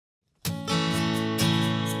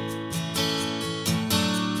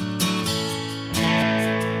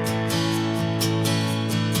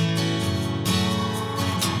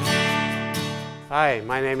Hi,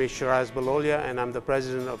 my name is Shiraz Balolia and I'm the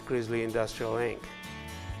president of Grizzly Industrial, Inc.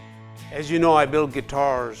 As you know, I build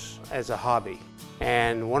guitars as a hobby.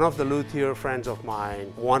 And one of the luthier friends of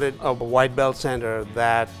mine wanted a white belt sander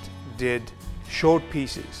that did short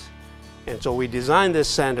pieces. And so we designed this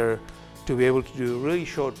sander to be able to do really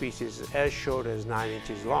short pieces, as short as 9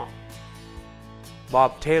 inches long.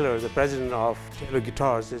 Bob Taylor, the president of Taylor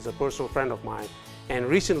Guitars, is a personal friend of mine. And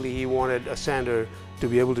recently he wanted a sander to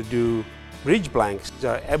be able to do bridge blanks. These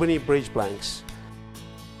are ebony bridge blanks.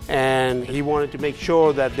 And he wanted to make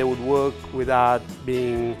sure that they would work without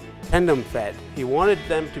being tandem fed. He wanted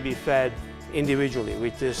them to be fed individually,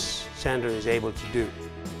 which this sander is able to do.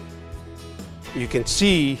 You can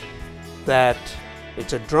see that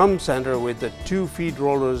it's a drum sander with the 2 feed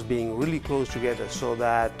rollers being really close together so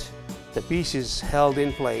that the piece is held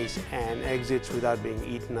in place and exits without being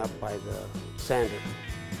eaten up by the sander.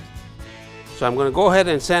 So I'm going to go ahead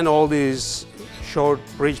and send all these short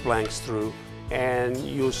bridge blanks through, and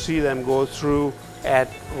you'll see them go through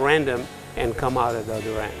at random and come out at the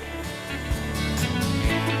other end.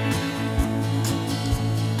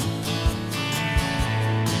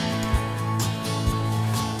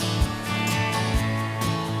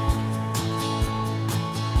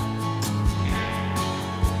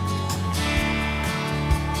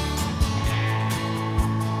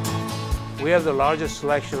 We have the largest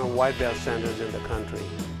selection of white belt sanders in the country.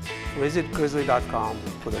 Visit grizzly.com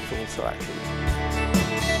for the full selection.